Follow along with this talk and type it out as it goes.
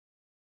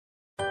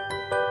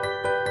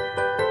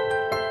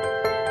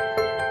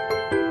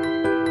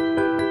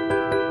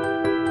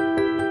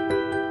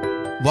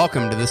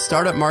Welcome to the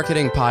Startup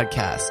Marketing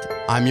Podcast.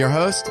 I'm your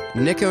host,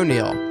 Nick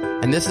O'Neill,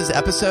 and this is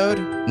episode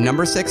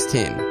number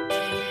 16.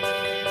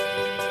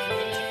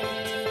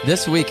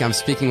 This week, I'm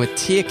speaking with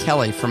Tia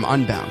Kelly from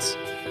Unbounce.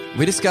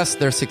 We discussed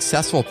their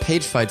successful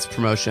Page Fights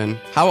promotion,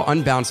 how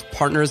Unbounce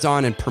partners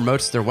on and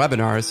promotes their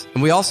webinars,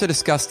 and we also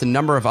discussed a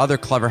number of other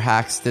clever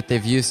hacks that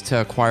they've used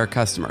to acquire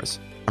customers.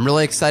 I'm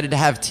really excited to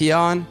have Tia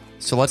on,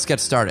 so let's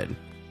get started.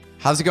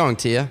 How's it going,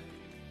 Tia?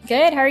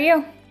 Good. How are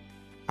you?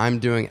 I'm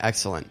doing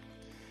excellent.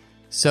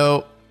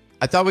 So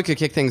I thought we could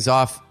kick things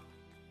off.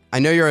 I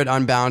know you're at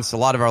Unbounce. A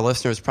lot of our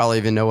listeners probably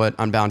even know what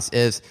Unbounce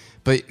is,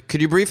 but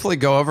could you briefly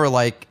go over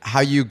how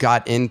you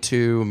got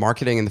into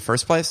marketing in the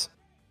first place?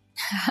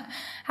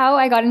 How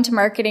I got into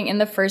marketing in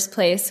the first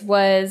place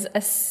was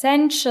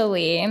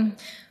essentially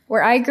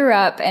where I grew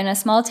up in a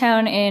small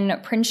town in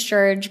Prince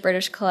George,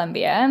 British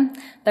Columbia.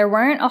 There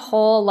weren't a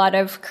whole lot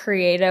of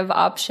creative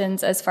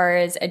options as far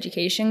as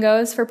education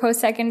goes for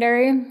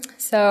post-secondary.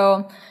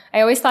 So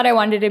I always thought I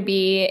wanted to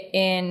be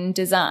in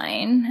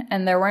design,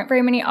 and there weren't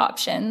very many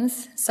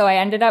options. So I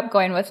ended up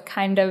going with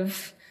kind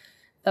of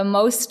the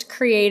most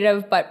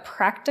creative but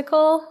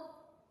practical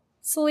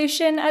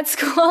solution at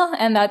school.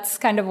 And that's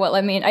kind of what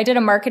led me. I did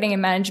a marketing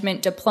and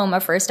management diploma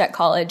first at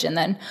college and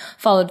then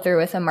followed through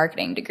with a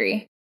marketing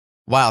degree.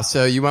 Wow.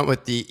 So you went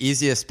with the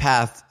easiest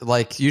path.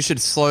 You should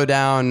slow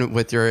down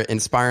with your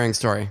inspiring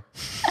story.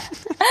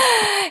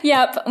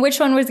 Yep. Which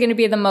one was going to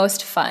be the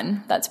most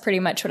fun? That's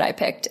pretty much what I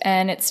picked.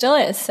 And it still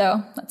is.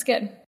 So that's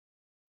good.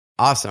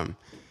 Awesome.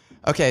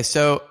 Okay.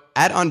 So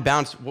at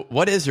Unbounce,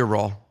 what is your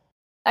role?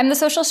 I'm the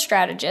social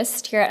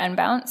strategist here at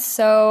Unbounce.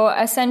 So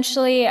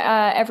essentially,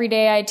 every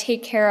day I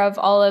take care of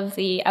all of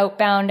the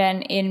outbound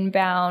and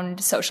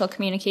inbound social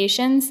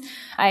communications.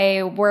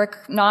 I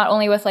work not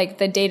only with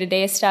the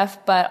day-to-day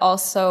stuff, but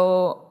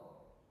also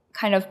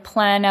kind of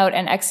plan out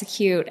and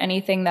execute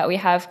anything that we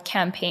have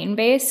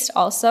campaign-based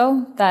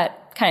also that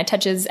kind of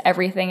touches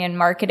everything in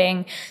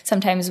marketing.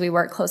 Sometimes we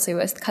work closely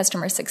with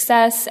customer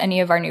success,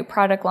 any of our new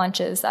product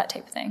launches, that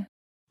type of thing.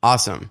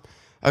 Awesome.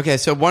 Okay,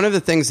 so one of the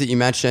things that you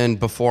mentioned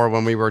before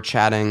when we were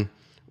chatting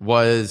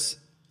was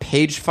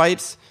Page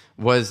Fights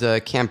was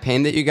a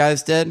campaign that you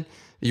guys did.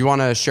 You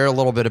want to share a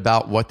little bit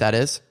about what that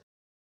is?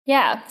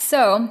 Yeah,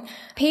 so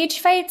Page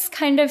Fights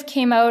kind of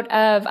came out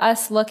of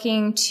us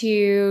looking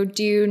to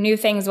do new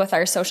things with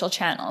our social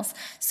channels.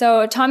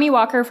 So Tommy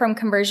Walker from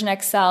Conversion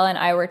Excel and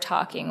I were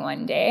talking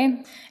one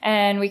day,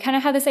 and we kind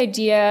of had this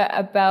idea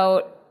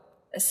about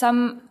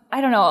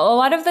a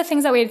lot of the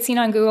things that we had seen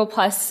on Google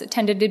Plus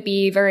tended to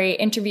be very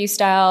interview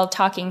style,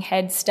 talking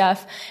head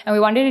stuff, and we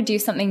wanted to do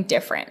something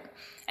different.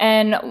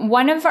 And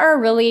one of our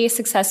really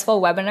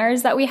successful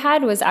webinars that we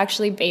had was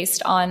actually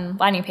based on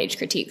landing page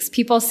critiques.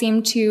 People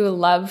seem to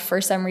love,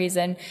 for some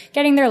reason,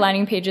 getting their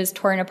landing pages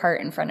torn apart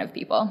in front of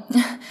people.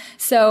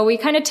 So we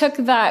kind of took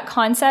that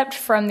concept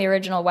from the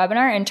original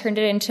webinar and turned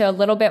it into a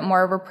little bit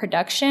more of a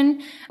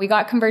production. We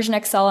got Conversion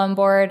Excel on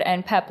board,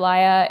 and Pep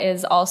Laya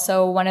is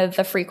also one of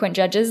the frequent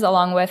judges,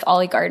 along with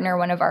Ollie Gardner,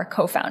 one of our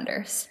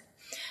co-founders.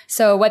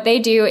 So what they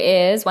do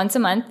is once a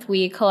month,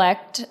 we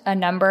collect a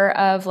number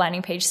of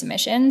landing page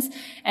submissions,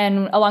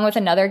 and along with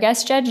another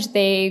guest judge,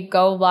 they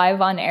go live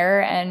on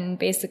air and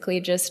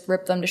basically just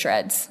rip them to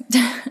shreds.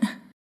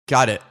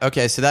 Got it.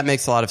 Okay, so that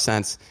makes a lot of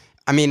sense.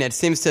 I mean, it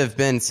seems to have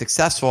been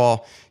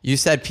successful. You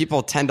said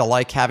people tend to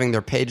like having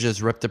their pages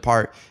ripped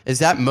apart. Is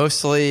that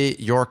mostly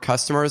your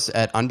customers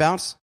at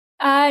Unbounce?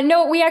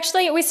 No,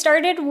 we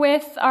started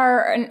with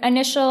our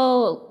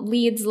initial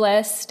leads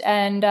list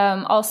and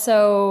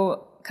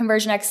also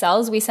Conversion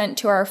Excels we sent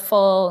to our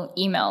full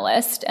email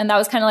list. And that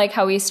was kind of like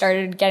how we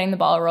started getting the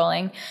ball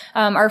rolling.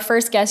 Our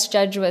first guest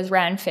judge was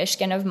Rand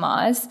Fishkin of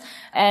Moz.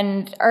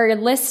 And our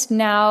list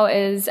now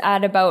is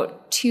at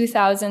about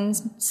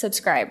 2,000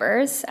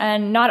 subscribers.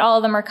 And not all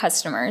of them are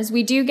customers.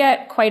 We do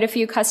get quite a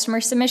few customer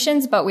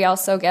submissions, but we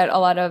also get a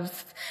lot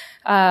of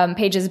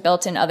pages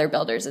built in other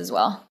builders as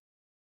well.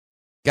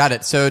 Got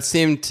it. So it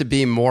seemed to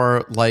be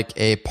more like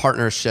a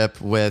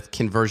partnership with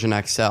Conversion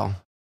Excel.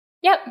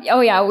 Yep. Oh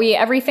yeah.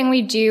 Everything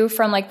we do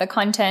from the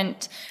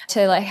content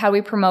to how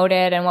we promote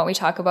it and what we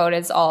talk about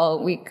is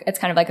it's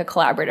kind of like a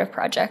collaborative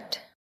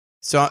project.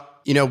 So,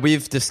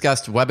 we've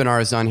discussed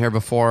webinars on here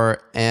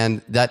before,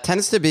 and that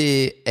tends to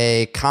be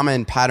a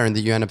common pattern that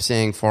you end up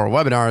seeing for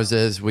webinars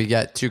is we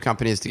get two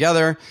companies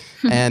together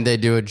and they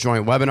do a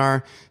joint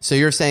webinar. So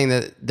you're saying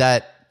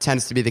that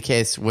tends to be the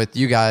case with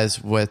you guys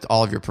with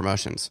all of your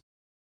promotions.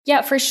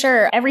 Yeah, for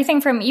sure.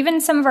 Everything from even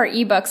some of our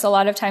ebooks, a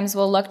lot of times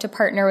we'll look to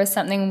partner with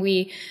something.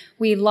 We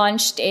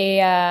launched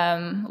a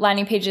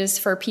landing pages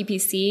for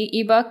PPC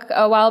ebook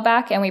a while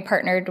back, and we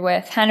partnered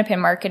with Hannapin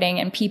Marketing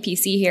and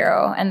PPC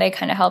Hero, and they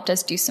kind of helped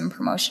us do some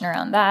promotion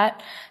around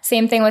that.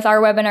 Same thing with our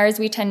webinars.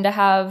 We tend to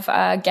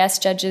have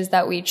guest judges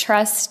that we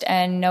trust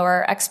and know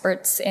are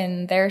experts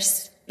in their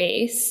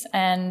space,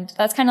 and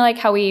that's kind of like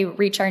how we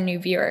reach our new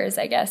viewers,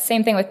 I guess.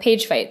 Same thing with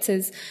Page Fights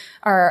is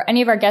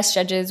any of our guest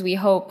judges, we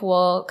hope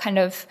will kind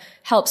of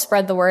help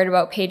spread the word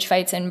about Page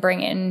Fights and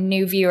bring in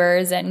new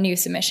viewers and new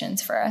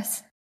submissions for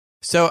us.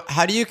 So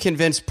how do you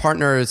convince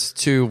partners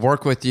to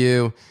work with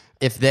you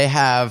if they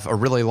have a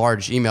really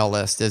large email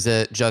list? Is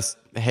it just,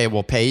 hey,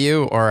 we'll pay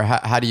you? Or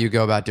how do you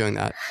go about doing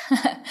that?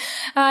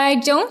 I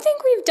don't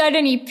think we've done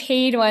any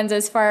paid ones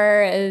as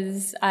far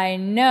as I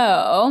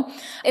know.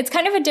 It's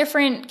kind of a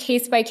different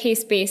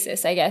case-by-case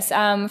basis, I guess.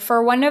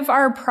 For one of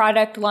our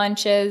product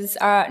launches,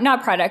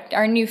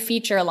 our new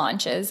feature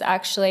launches,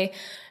 actually,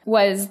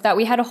 was that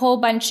we had a whole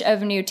bunch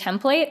of new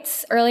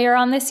templates earlier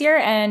on this year.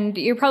 And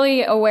you're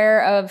probably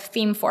aware of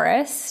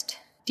ThemeForest.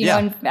 Do you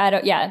know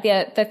Envato? Yeah,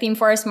 the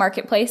ThemeForest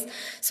marketplace.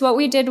 So what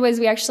we did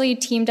was we actually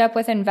teamed up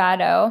with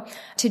Envato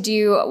to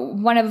do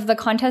one of the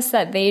contests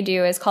that they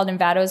do is called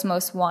Envato's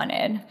Most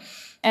Wanted.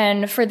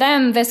 And for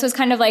them, this was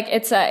kind of like,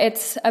 it's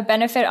a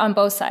benefit on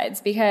both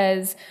sides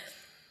because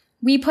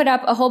we put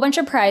up a whole bunch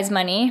of prize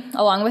money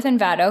along with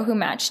Envato who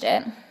matched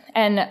it.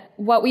 And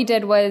what we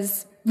did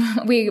was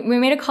we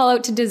made a call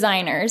out to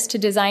designers to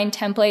design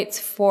templates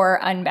for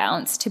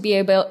Unbounce to be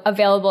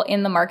available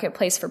in the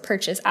marketplace for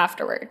purchase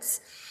afterwards.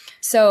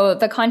 So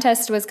the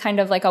contest was kind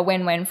of like a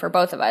win-win for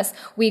both of us.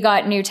 We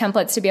got new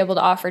templates to be able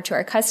to offer to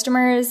our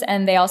customers,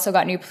 and they also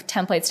got new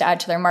templates to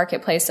add to their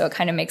marketplace, so it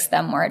kind of makes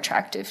them more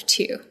attractive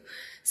too.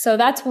 So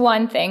that's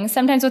one thing.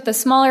 Sometimes with the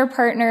smaller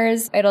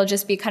partners, it'll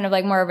just be kind of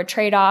like more of a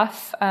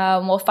trade-off.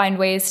 We'll find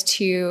ways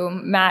to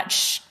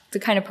match the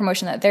kind of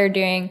promotion that they're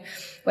doing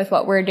with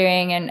what we're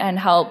doing and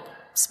help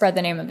spread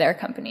the name of their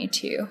company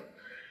too.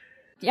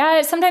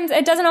 Yeah, sometimes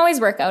it doesn't always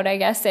work out, I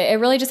guess. It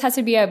really just has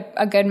to be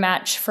a good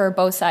match for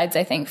both sides,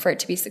 I think, for it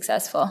to be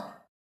successful.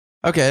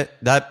 Okay,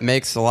 that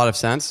makes a lot of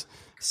sense.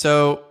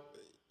 So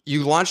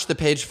you launched the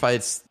Page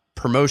Fights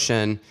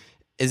promotion.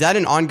 Is that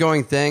an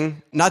ongoing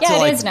thing? Not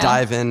to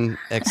dive in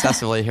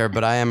excessively here,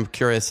 but I am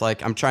curious.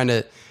 I'm trying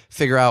to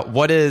figure out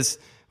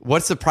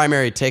what's the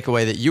primary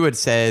takeaway that you would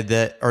say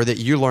that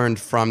you learned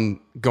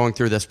from going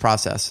through this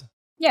process?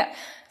 Yeah.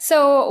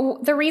 So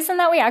the reason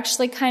that we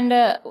actually kind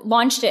of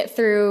launched it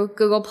through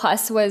Google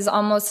Plus was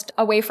almost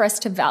a way for us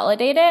to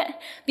validate it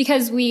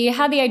because we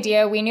had the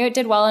idea, we knew it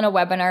did well in a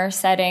webinar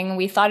setting.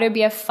 We thought it'd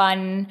be a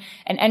fun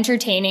and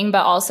entertaining,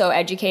 but also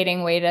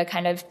educating way to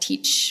kind of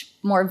teach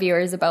more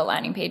viewers about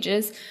landing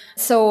pages.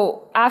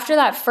 So after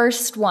that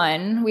first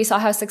one, we saw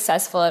how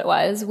successful it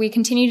was. We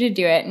continue to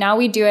do it. Now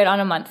we do it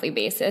on a monthly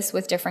basis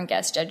with different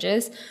guest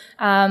judges.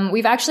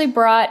 We've actually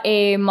brought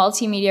a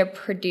multimedia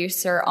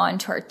producer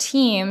onto our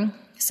team.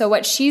 So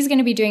what she's going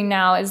to be doing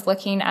now is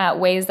looking at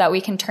ways that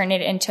we can turn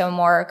it into a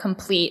more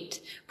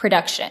complete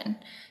production.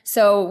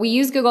 So we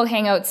use Google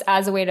Hangouts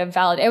as a way to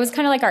validate. It was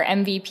kind of like our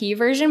MVP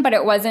version, but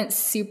it wasn't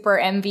super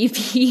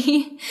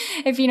MVP,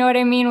 if you know what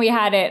I mean. We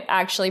had it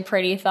actually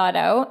pretty thought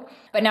out.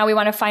 But now we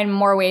want to find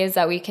more ways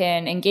that we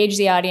can engage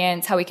the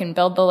audience, how we can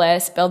build the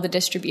list, build the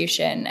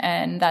distribution.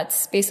 And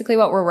that's basically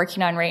what we're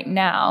working on right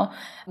now.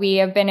 We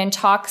have been in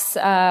talks.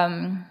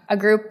 A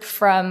group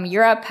from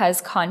Europe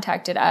has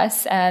contacted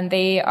us and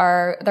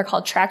they're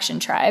called Traction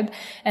Tribe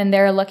and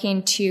they're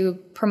looking to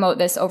promote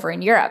this over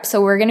in Europe.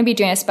 So we're going to be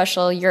doing a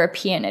special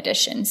European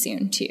edition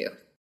soon too.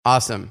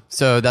 Awesome.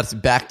 So that's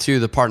back to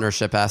the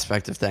partnership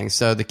aspect of things.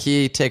 So the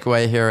key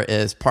takeaway here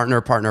is partner,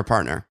 partner,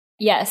 partner.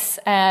 Yes.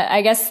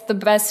 I guess the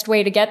best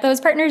way to get those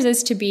partners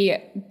is to be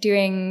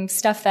doing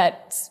stuff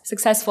that's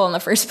successful in the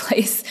first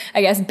place.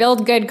 I guess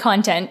build good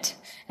content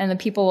and the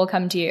people will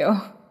come to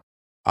you.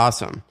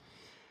 Awesome.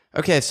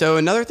 Okay. So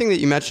another thing that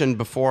you mentioned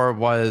before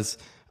was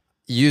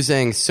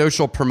using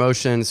social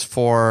promotions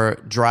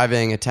for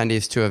driving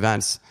attendees to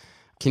events.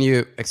 Can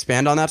you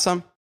expand on that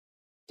some?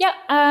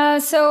 Yeah.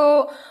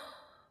 So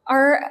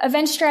our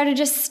event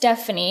strategist,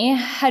 Stephanie,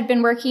 had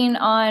been working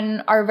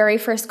on our very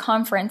first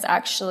conference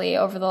actually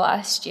over the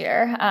last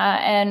year.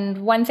 And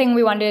one thing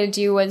we wanted to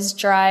do was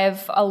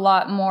drive a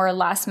lot more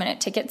last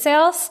minute ticket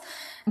sales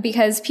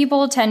because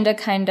people tend to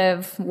kind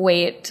of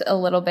wait a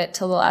little bit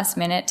till the last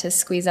minute to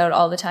squeeze out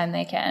all the time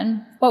they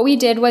can. What we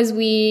did was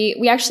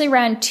we actually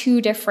ran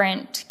 2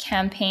 different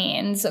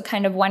campaigns,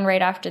 kind of one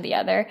right after the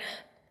other.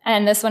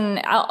 And this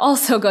one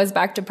also goes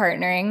back to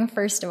partnering,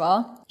 first of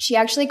all. She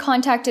actually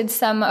contacted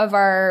some of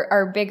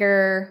our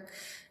bigger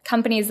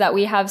companies that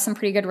we have some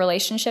pretty good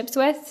relationships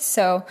with.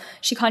 So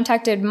she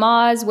contacted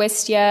Moz,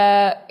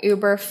 Wistia,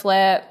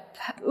 Uberflip.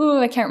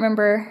 I can't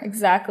remember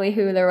exactly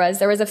who there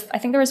was. I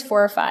think there was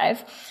 4 or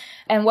 5.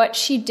 And what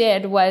she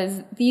did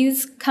was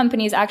these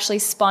companies actually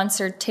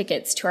sponsored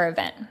tickets to our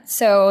event.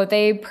 So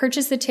they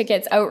purchased the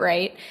tickets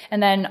outright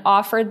and then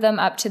offered them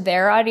up to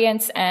their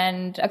audience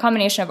and a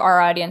combination of our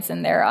audience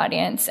and their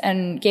audience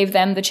and gave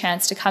them the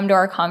chance to come to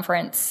our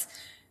conference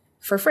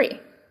for free.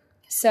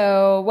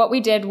 So what we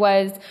did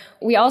was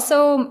we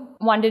also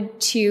wanted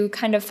to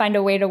kind of find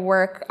a way to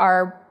work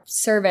our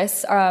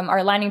service,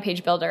 our landing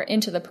page builder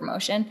into the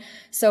promotion.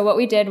 So what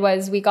we did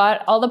was we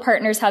got all the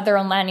partners had their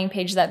own landing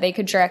page that they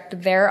could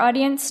direct their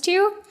audience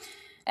to.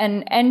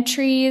 And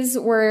entries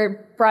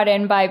were brought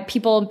in by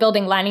people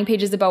building landing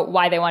pages about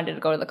why they wanted to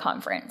go to the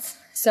conference.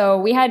 So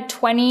we had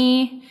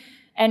 20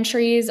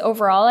 entries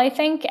overall, I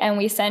think, and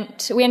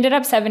we ended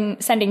up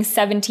sending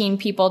 17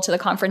 people to the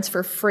conference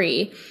for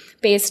free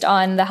based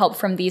on the help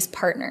from these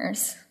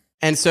partners.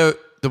 And so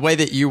the way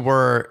that you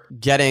were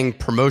getting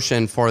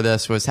promotion for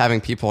this was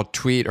having people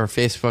tweet or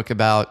Facebook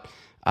about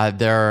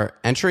their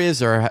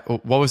entries, or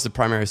what was the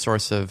primary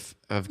source of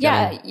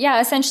getting? Yeah.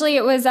 Essentially,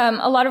 it was a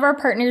lot of our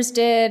partners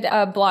did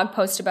a blog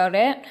post about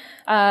it.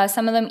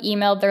 Some of them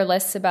emailed their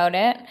lists about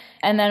it.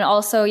 And then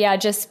also,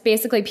 just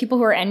basically people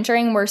who were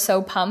entering were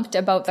so pumped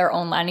about their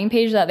own landing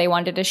page that they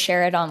wanted to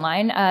share it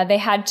online. They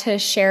had to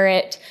share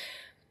it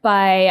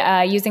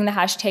by using the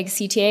hashtag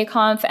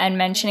CTAconf and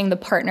mentioning the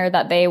partner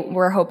that they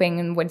were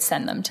hoping would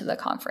send them to the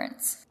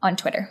conference on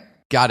Twitter.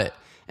 Got it.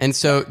 And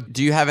so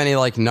do you have any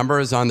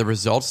numbers on the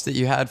results that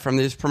you had from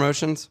these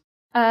promotions?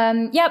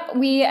 Yep.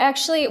 We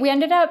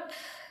ended up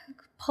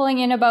pulling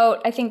in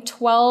about, I think,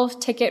 12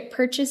 ticket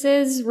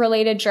purchases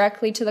related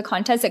directly to the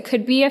contest. It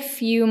could be a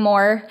few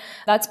more.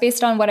 That's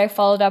based on what I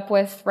followed up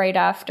with right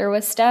after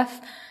with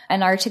Steph.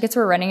 And our tickets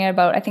were running at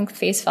about, I think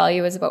face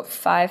value was about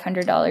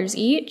 $500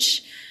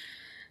 each.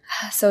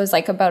 So it was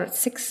about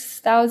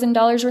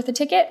 $6,000 worth of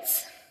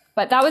tickets.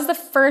 But that was the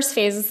first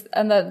phase.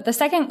 And the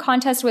second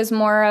contest was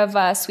more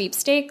of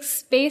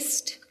sweepstakes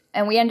based.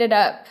 And we ended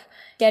up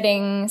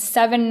getting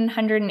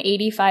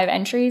 785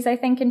 entries, I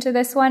think, into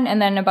this one, and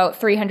then about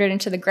 300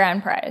 into the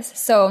grand prize.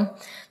 So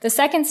the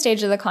second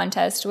stage of the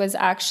contest was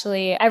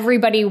actually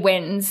everybody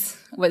wins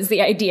was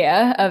the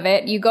idea of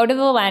it. You go to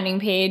the landing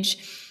page,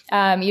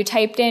 you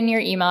typed in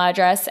your email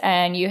address,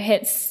 and you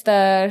hit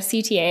the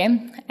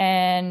CTA,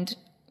 and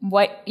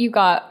what you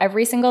got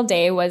every single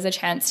day was a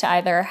chance to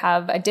either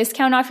have a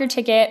discount off your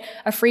ticket,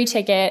 a free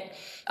ticket,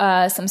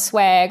 some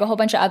swag, a whole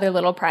bunch of other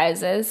little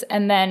prizes.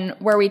 And then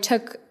where we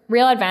took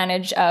real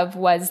advantage of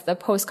was the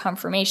post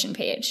confirmation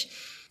page.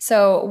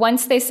 So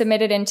once they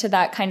submitted into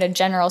that kind of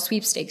general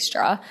sweepstakes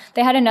draw,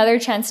 they had another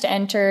chance to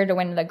enter to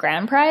win the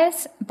grand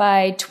prize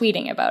by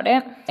tweeting about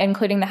it,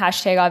 including the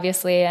hashtag,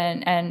 obviously,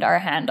 and our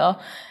handle.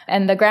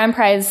 And the grand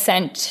prize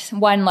sent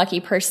one lucky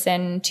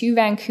person to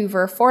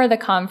Vancouver for the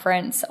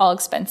conference, all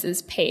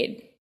expenses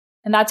paid.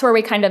 And that's where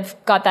we kind of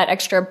got that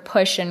extra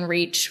push and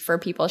reach for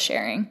people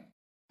sharing.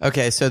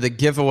 Okay, so the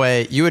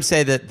giveaway, you would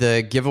say that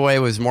the giveaway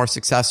was more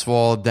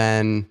successful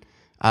than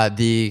I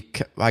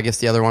guess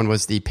the other one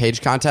was the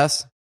page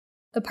contest?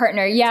 The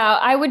partner. Yeah,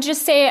 I would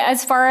just say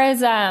as far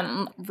as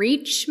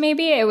reach,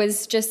 maybe it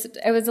was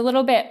a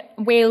little bit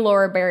way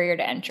lower barrier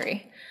to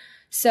entry.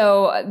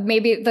 So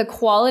maybe the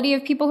quality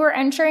of people who are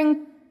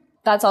entering,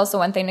 that's also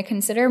one thing to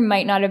consider,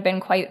 might not have been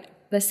quite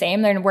the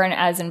same. They weren't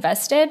as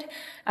invested.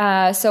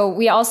 So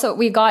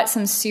we got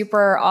some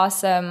super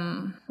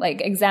awesome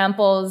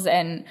examples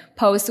and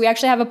posts. We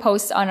actually have a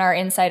post on our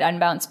Inside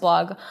Unbounce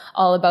blog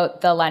all about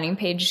the landing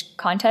page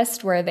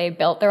contest where they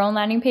built their own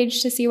landing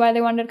page to see why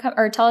they wanted to come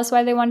or tell us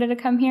why they wanted to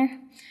come here.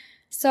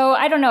 So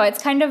I don't know.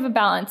 It's kind of a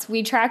balance.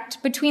 We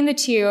tracked between the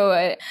two.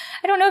 I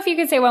don't know if you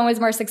could say one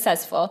was more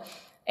successful.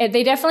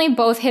 They definitely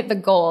both hit the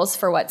goals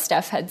for what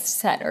Steph had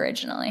set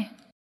originally.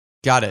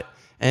 Got it.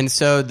 And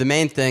so the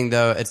main thing,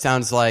 though, it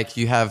sounds like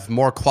you have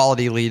more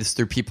quality leads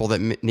through people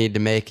that need to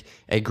make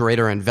a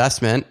greater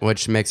investment,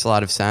 which makes a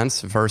lot of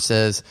sense,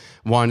 versus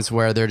ones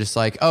where they're just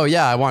like, oh,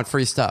 yeah, I want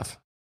free stuff.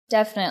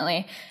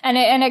 Definitely. And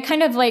it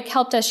kind of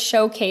helped us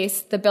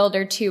showcase the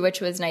builder too,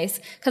 which was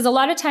nice. Because a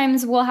lot of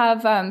times we'll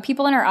have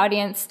people in our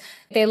audience,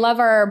 they love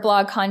our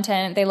blog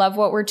content, they love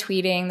what we're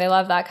tweeting, they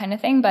love that kind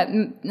of thing, but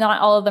not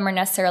all of them are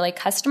necessarily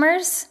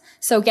customers.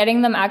 So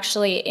getting them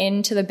actually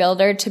into the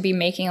builder to be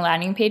making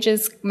landing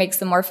pages makes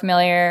them more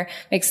familiar,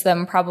 makes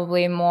them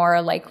probably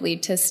more likely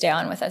to stay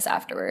on with us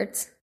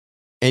afterwards.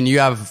 And you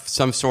have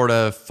some sort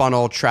of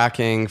funnel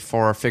tracking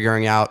for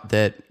figuring out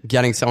that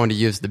getting someone to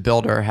use the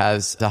builder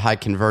has a high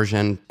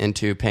conversion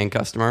into paying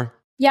customer?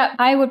 Yeah,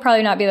 I would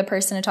probably not be the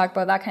person to talk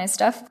about that kind of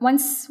stuff.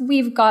 Once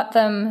we've got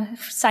them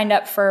signed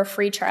up for a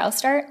free trial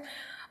start,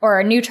 or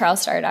a new trial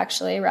start,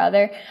 actually,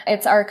 rather.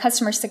 It's our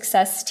customer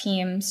success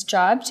team's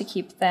job to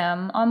keep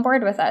them on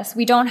board with us.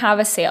 We don't have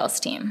a sales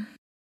team.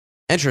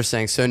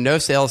 Interesting. So no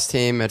sales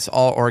team, it's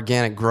all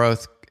organic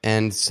growth.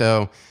 And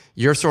so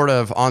you're sort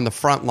of on the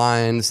front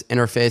lines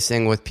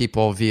interfacing with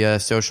people via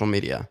social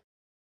media.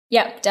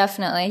 Yep,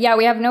 definitely. Yeah,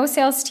 we have no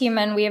sales team,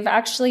 and we have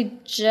actually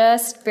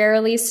just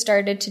barely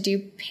started to do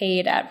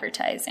paid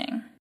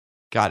advertising.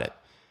 Got it.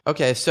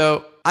 Okay,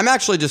 so I'm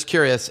actually just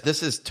curious.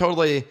 This is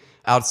totally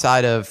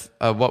outside of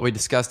what we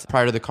discussed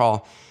prior to the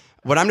call.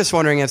 What I'm just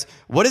wondering is,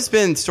 what has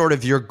been sort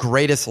of your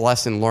greatest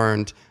lesson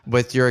learned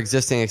with your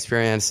existing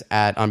experience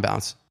at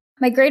Unbounce?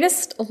 My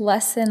greatest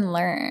lesson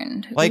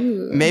learned.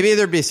 Maybe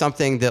there'd be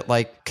something that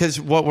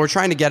because what we're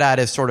trying to get at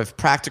is sort of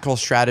practical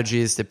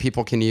strategies that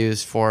people can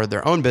use for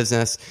their own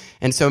business.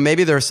 And so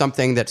maybe there's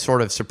something that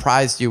sort of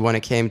surprised you when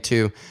it came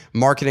to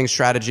marketing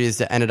strategies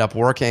that ended up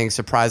working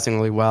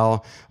surprisingly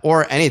well,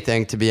 or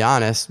anything, to be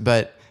honest.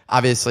 But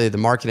obviously the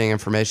marketing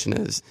information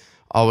is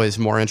always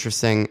more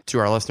interesting to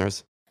our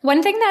listeners.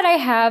 One thing that I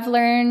have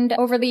learned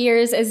over the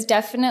years is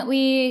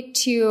definitely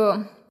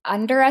to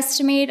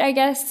underestimate, I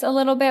guess, a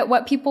little bit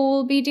what people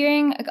will be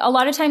doing. A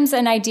lot of times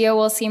an idea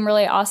will seem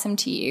really awesome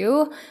to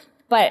you,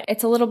 but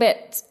it's a little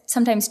bit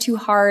sometimes too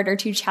hard or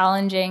too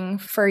challenging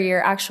for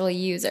your actual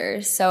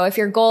users. So if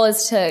your goal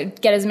is to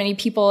get as many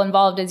people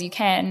involved as you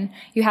can,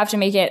 you have to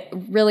make it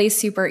really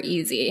super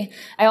easy.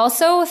 I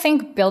also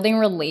think building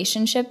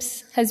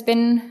relationships has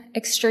been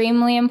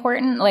extremely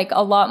important, like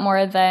a lot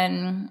more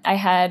than I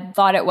had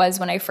thought it was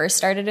when I first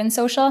started in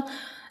social,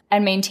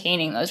 and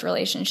maintaining those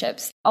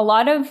relationships. A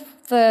lot of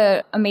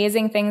the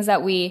amazing things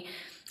that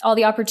all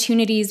the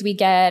opportunities we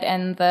get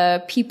and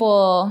the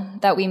people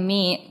that we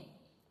meet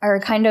are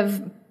kind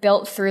of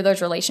built through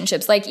those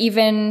relationships. Like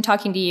even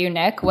talking to you,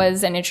 Nick,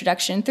 was an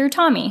introduction through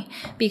Tommy,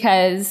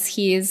 because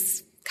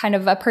he's kind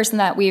of a person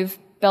that we've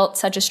built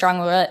such a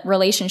strong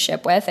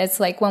relationship with. It's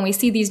like when we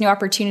see these new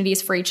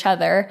opportunities for each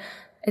other,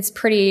 it's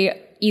pretty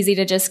easy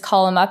to just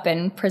call them up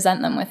and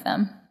present them with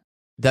them.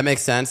 That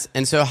makes sense.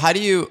 And so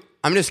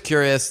I'm just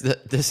curious,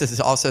 this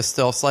is also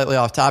still slightly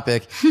off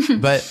topic,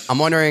 but I'm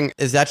wondering,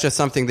 is that just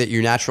something that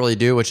you naturally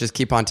do, which is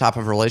keep on top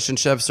of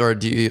relationships, or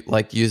do you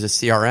like use a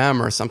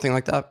CRM or something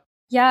like that?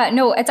 Yeah,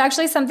 no, it's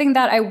actually something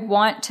that I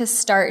want to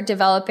start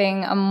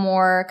developing a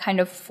more kind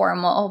of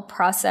formal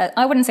process.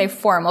 I wouldn't say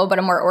formal, but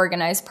a more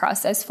organized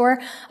process for.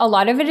 A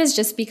lot of it is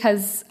just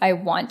because I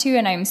want to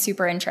and I'm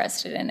super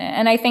interested in it.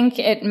 And I think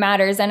it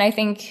matters. And I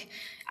think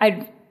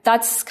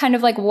that's kind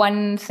of like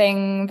one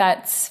thing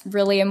that's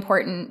really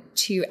important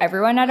to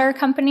everyone at our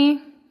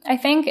company, I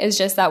think, is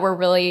just that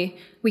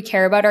we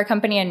care about our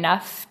company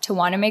enough to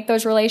want to make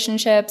those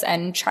relationships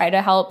and try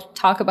to help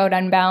talk about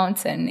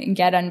Unbounce and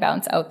get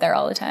Unbounce out there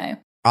all the time.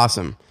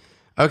 Awesome.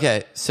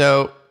 Okay.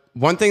 So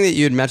one thing that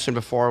you had mentioned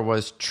before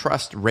was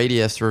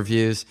TrustRadius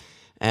reviews.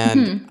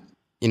 And,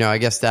 I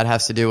guess that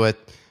has to do with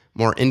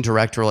more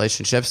indirect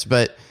relationships,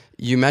 but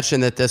you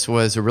mentioned that this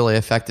was a really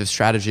effective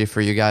strategy for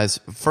you guys.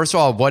 First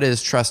of all, what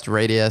is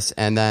TrustRadius?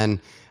 And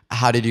then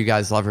how did you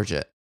guys leverage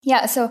it?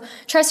 Yeah, so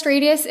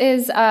TrustRadius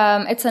is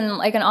it's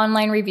an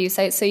online review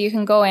site. So you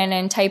can go in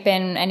and type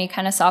in any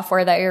kind of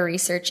software that you're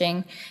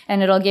researching,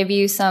 and it'll give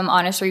you some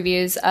honest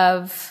reviews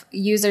of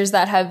users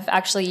that have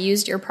actually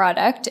used your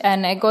product.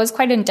 And it goes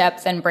quite in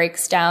depth and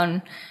breaks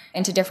down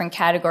into different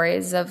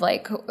categories of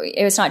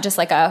it's not just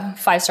like a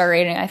 5-star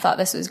rating. I thought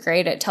this was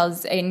great. It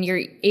tells, and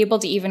you're able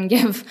to even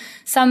give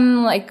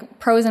some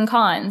pros and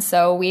cons.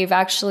 So we've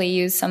actually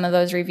used some of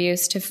those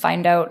reviews to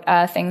find out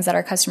things that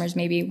our customers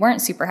maybe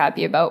weren't super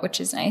happy about, which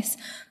is nice.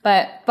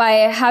 But by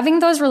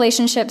having those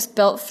relationships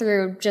built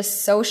through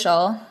just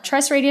social,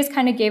 TrustRadius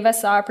kind of gave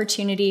us the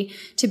opportunity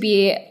to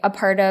be a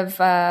part of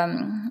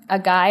a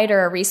guide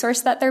or a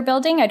resource that they're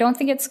building. I don't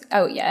think it's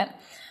out yet.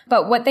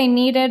 But what they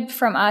needed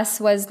from us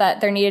was that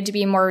there needed to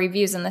be more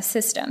reviews in the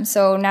system.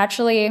 So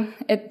naturally,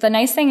 the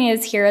nice thing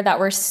is here that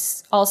we're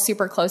all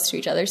super close to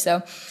each other.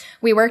 So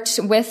we worked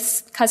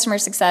with customer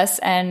success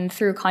and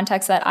through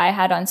contacts that I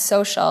had on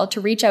social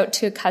to reach out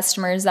to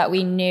customers that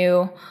we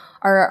knew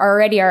are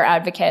already our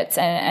advocates.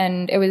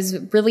 And it was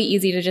really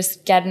easy to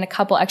just get in a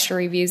couple extra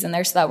reviews in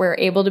there so that we're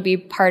able to be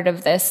part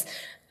of this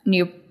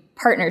new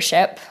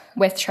partnership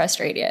with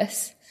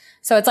TrustRadius.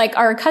 So it's like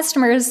our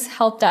customers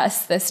helped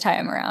us this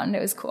time around. It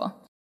was cool.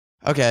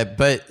 Okay,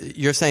 but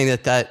you're saying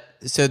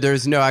so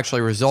there's no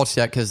actually results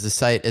yet because the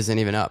site isn't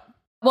even up.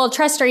 Well,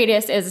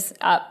 TrustRadius is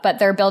up, but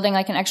they're building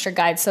an extra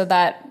guide so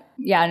that,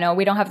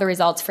 we don't have the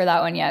results for that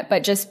one yet.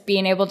 But just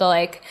being able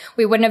to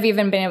we wouldn't have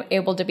even been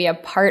able to be a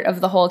part of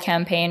the whole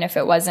campaign if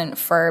it wasn't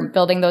for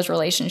building those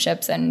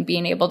relationships and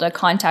being able to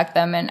contact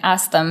them and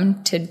ask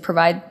them to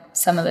provide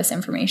some of this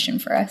information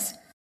for us.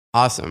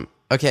 Awesome.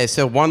 Okay,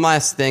 so one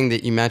last thing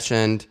that you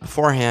mentioned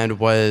beforehand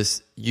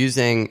was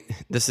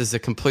this is a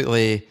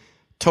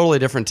totally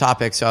different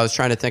topic, so I was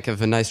trying to think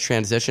of a nice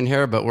transition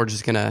here, but we're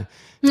just going to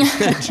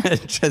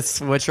just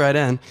switch right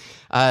in.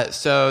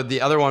 So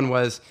the other one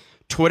was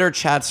Twitter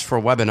chats for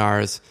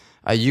webinars.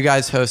 You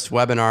guys host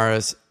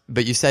webinars,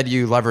 but you said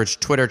you leverage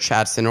Twitter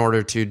chats in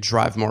order to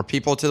drive more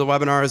people to the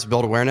webinars,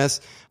 build awareness.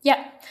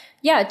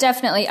 Yeah,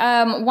 definitely.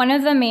 One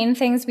of the main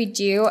things we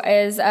do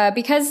is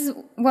because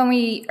when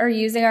we are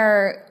using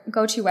our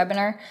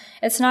GoToWebinar,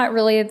 it's not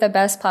really the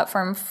best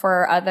platform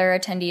for other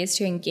attendees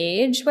to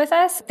engage with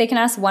us. They can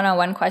ask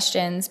one-on-one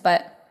questions,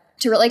 but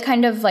to really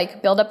kind of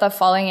build up the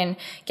following and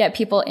get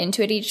people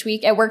into it each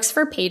week. It works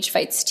for page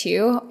fights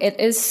too. It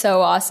is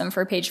so awesome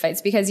for page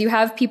fights because you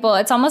have people,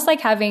 it's almost like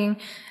having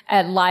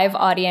a live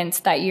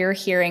audience that you're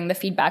hearing the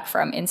feedback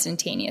from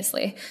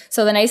instantaneously.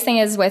 So the nice thing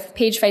is with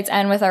page fights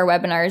and with our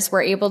webinars,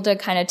 we're able to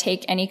kind of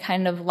take any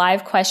kind of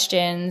live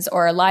questions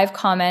or live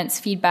comments,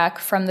 feedback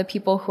from the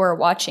people who are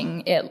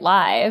watching it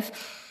live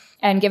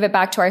and give it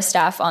back to our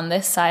staff on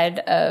this side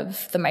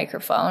of the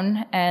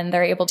microphone. And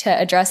they're able to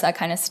address that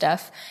kind of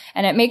stuff.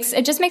 And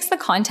it just makes the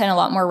content a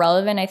lot more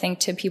relevant, I think,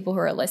 to people who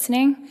are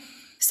listening.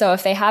 So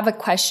if they have a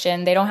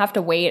question, they don't have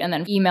to wait and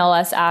then email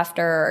us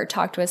after or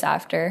talk to us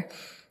after.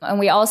 And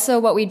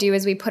what we do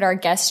is we put our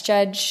guest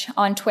judge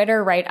on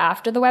Twitter right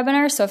after the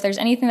webinar. So if there's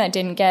anything that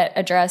didn't get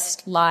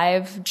addressed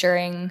live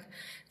during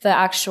the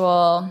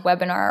actual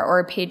webinar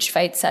or page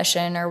fight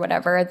session or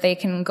whatever, they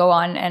can go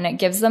on and it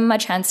gives them a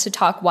chance to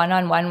talk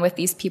one-on-one with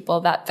these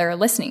people that they're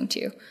listening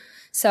to.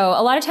 So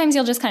a lot of times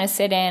you'll just kind of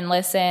sit in,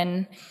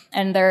 listen,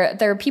 and there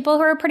are people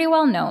who are pretty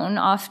well known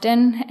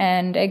often,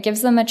 and it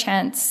gives them a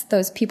chance,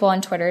 those people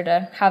on Twitter,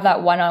 to have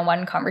that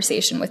one-on-one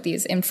conversation with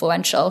these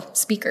influential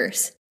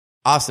speakers.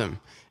 Awesome.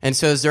 And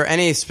so is there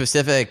any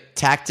specific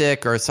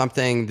tactic or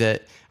something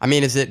that, I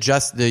mean, is it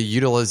just the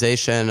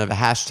utilization of a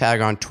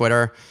hashtag on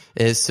Twitter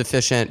is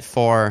sufficient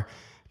for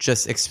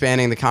just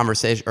expanding the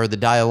conversation or the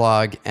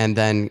dialogue and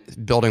then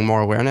building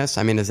more awareness?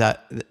 I mean,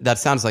 that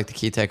sounds like the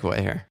key takeaway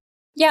here.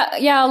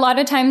 Yeah. A lot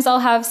of times I'll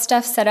have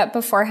stuff set up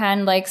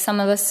beforehand, like some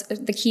of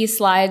the key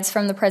slides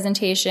from the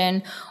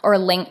presentation or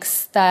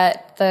links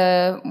that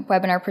the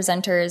webinar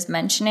presenter is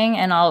mentioning,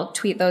 and I'll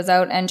tweet those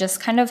out and just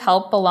kind of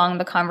help along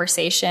the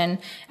conversation,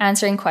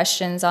 answering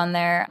questions on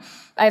there.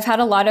 I've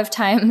had a lot of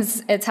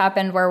times it's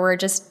happened where we're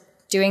just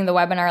doing the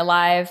webinar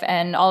live,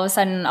 and all of a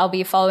sudden I'll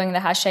be following the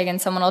hashtag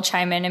and someone will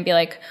chime in and be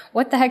like,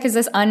 what the heck is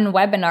this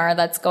unwebinar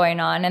that's going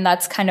on? And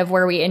that's kind of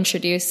where we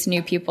introduce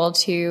new people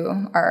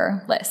to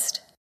our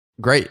list.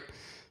 Great.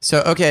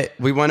 So, okay,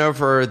 we went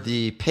over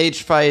the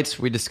page fights.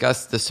 We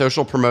discussed the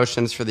social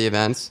promotions for the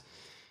events,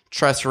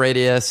 Trust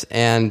Radius,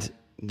 and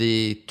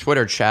the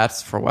Twitter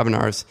chats for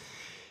webinars.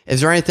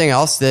 Is there anything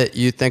else that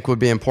you think would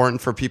be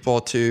important for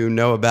people to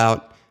know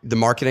about the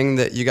marketing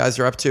that you guys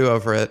are up to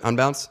over at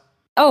Unbounce?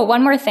 Oh,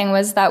 one more thing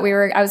was that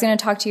I was going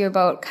to talk to you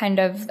about kind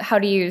of how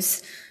to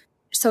use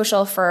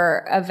social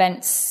for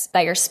events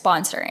that you're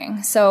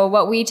sponsoring. So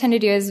what we tend to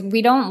do is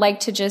we don't like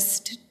to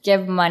just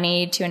give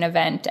money to an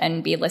event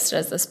and be listed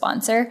as the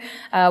sponsor.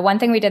 One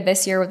thing we did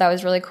this year that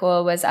was really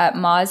cool was at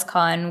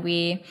MozCon,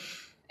 we,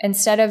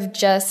 instead of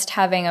just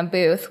having a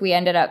booth, we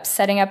ended up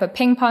setting up a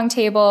ping pong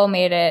table,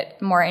 made it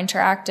more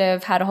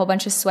interactive, had a whole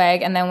bunch of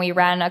swag, and then we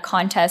ran a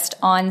contest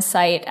on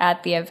site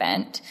at the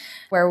event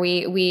where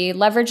we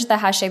leveraged the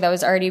hashtag that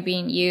was already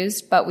being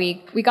used, but we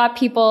got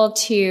people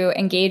to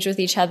engage with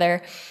each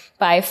other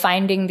by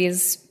finding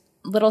these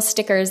little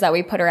stickers that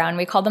we put around.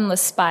 We call them the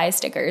spy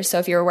stickers. So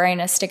if you were wearing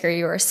a sticker,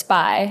 you were a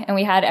spy. And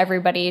we had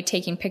everybody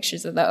taking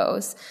pictures of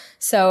those.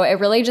 So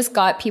it really just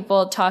got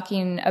people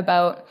talking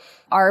about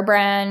our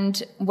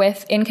brand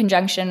in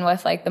conjunction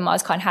with like the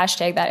MozCon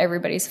hashtag that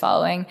everybody's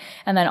following.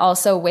 And then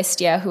also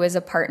Wistia, who is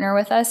a partner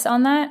with us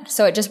on that.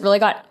 So it just really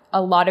got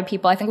a lot of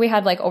people. I think we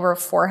had like over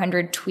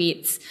 400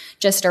 tweets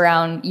just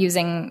around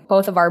using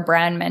both of our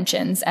brand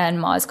mentions and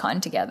MozCon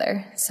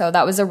together. So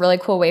that was a really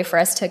cool way for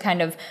us to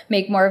kind of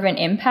make more of an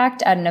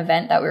impact at an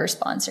event that we were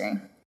sponsoring.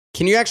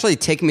 Can you actually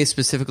take me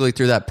specifically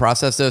through that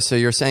process though? So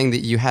you're saying that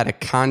you had a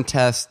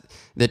contest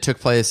that took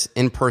place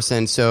in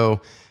person.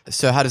 So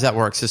how does that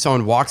work? So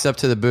someone walks up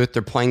to the booth,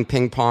 they're playing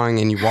ping pong,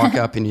 and you walk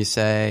up and you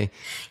say,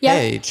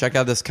 hey, check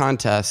out this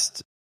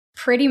contest.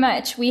 Pretty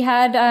much. We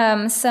had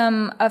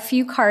a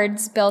few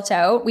cards built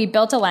out. We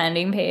built a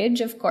landing page,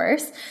 of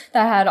course,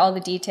 that had all the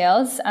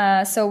details.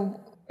 So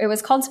it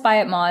was called Spy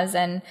at Moz,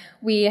 and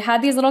we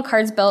had these little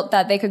cards built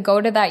that they could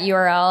go to that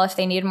URL if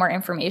they needed more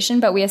information.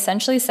 But we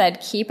essentially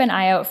said, keep an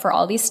eye out for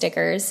all these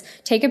stickers,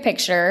 take a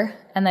picture,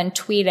 and then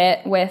tweet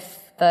it with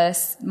the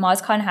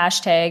MozCon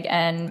hashtag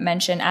and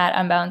mention at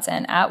Unbounce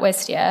and at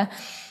Wistia,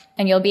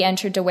 and you'll be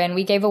entered to win.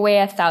 We gave away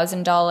a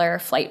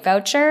 $1,000 flight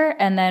voucher,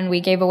 and then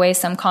we gave away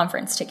some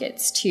conference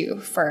tickets too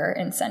for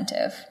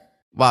incentive.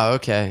 Wow.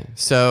 Okay.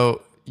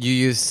 So you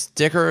use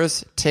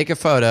stickers, take a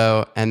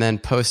photo, and then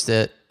post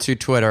it to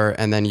Twitter,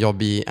 and then you'll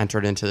be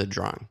entered into the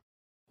drawing.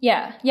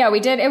 Yeah, we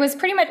did. It was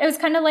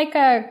kind of like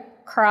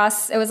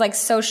it was like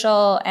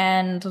social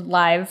and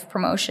live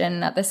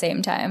promotion at the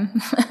same time.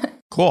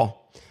 Cool.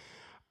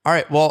 All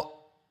right.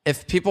 Well,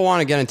 if people want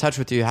to get in touch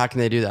with you, how can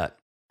they do that?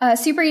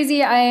 Super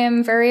easy. I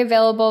am very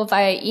available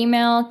via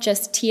email,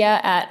 just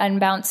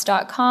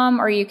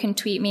tia@unbounce.com, or you can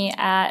tweet me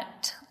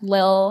at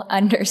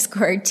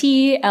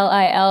lil_t,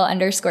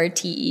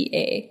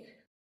 LIL_TEA.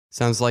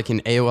 Sounds like an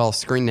AOL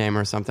screen name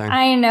or something.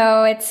 I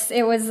know.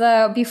 It was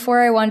before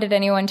I wanted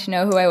anyone to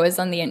know who I was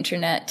on the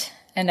internet,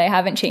 and I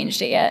haven't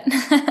changed it yet.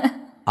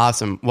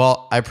 Awesome.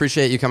 Well, I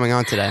appreciate you coming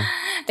on today.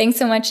 Thanks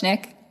so much,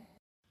 Nick.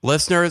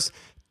 Listeners,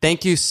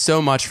 thank you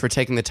so much for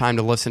taking the time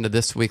to listen to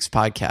this week's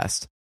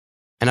podcast.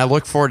 And I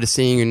look forward to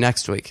seeing you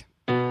next week.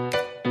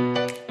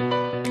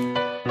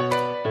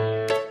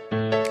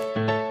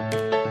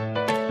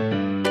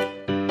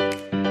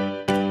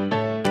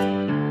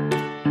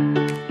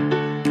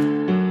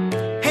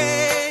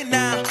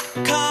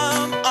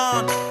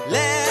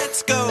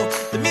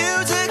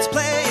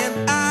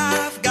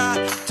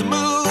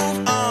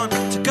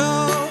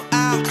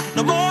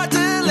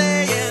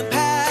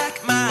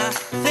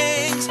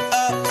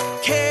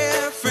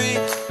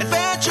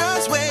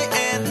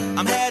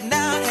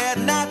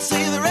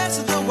 See the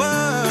rest of the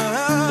world.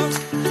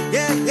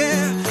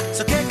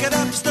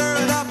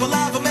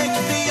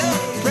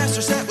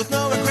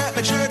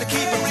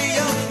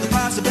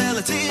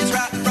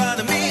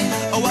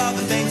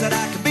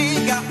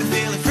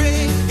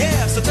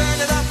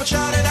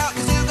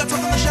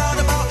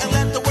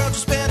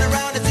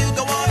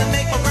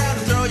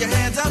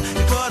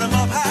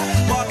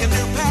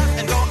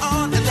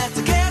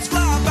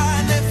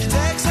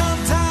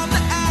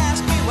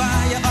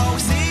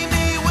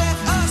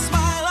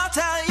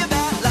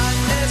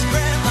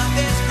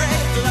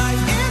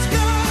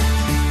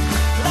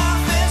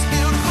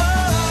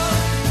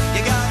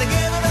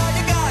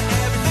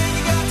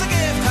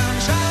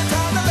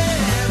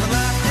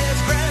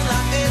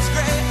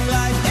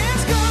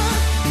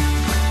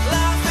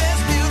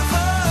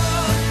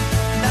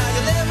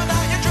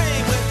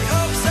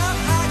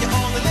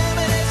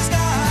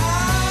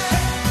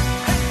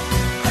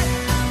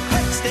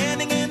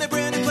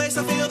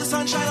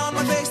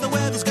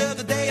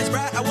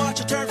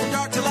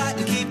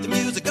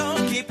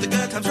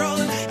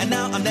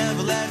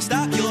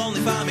 only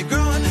find me, girl.